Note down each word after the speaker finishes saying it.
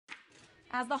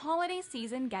As the holiday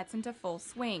season gets into full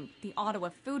swing, the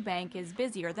Ottawa Food Bank is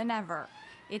busier than ever.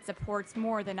 It supports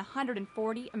more than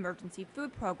 140 emergency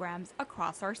food programs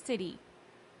across our city,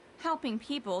 helping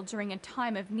people during a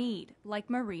time of need, like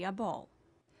Maria Bull.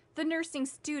 The nursing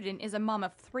student is a mom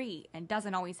of 3 and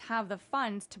doesn't always have the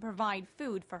funds to provide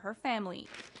food for her family.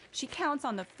 She counts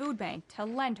on the food bank to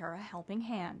lend her a helping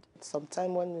hand.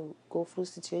 Sometimes when you go through a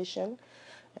situation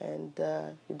and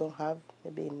you don't have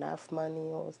maybe enough money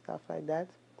or stuff like that,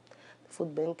 the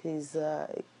food bank is a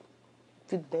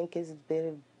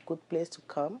very good place to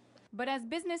come. But as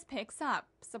business picks up,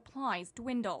 supplies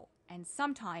dwindle, and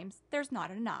sometimes there's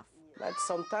not enough. But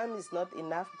sometimes it's not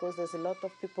enough because there's a lot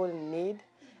of people in need,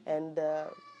 and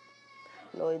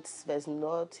there's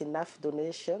not enough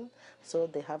donation, so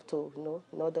they have to,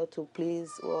 in order to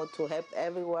please or to help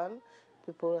everyone,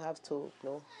 people have to,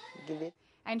 give it.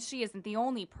 And she isn't the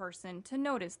only person to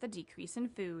notice the decrease in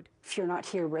food. If you're not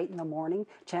here right in the morning,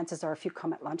 chances are if you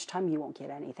come at lunchtime, you won't get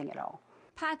anything at all.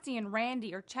 Patsy and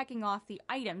Randy are checking off the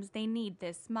items they need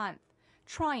this month,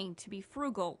 trying to be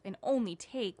frugal and only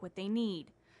take what they need,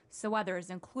 so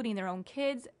others, including their own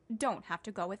kids, don't have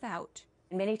to go without.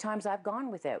 Many times I've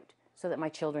gone without so that my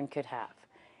children could have.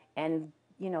 And,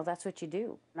 that's what you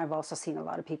do. I've also seen a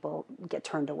lot of people get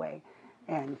turned away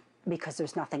and because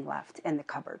there's nothing left in the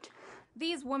cupboard.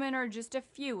 These women are just a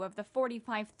few of the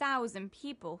 45,000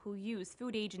 people who use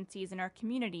food agencies in our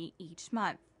community each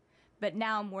month. But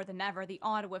now more than ever, the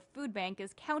Ottawa Food Bank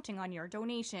is counting on your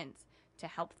donations to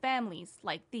help families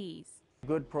like these.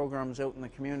 Good programs out in the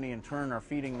community in turn are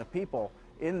feeding the people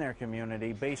in their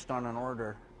community based on an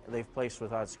order they've placed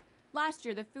with us. Last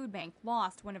year, the food bank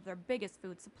lost one of their biggest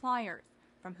food suppliers,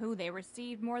 from who they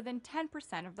received more than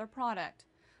 10% of their product.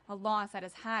 A loss that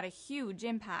has had a huge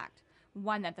impact,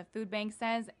 one that the food bank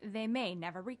says they may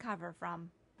never recover from.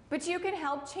 But you can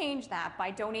help change that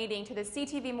by donating to the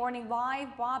CTV Morning Live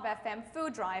Bob FM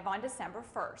Food Drive on December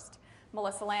 1st.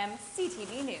 Melissa Lamb,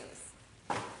 CTV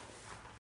News.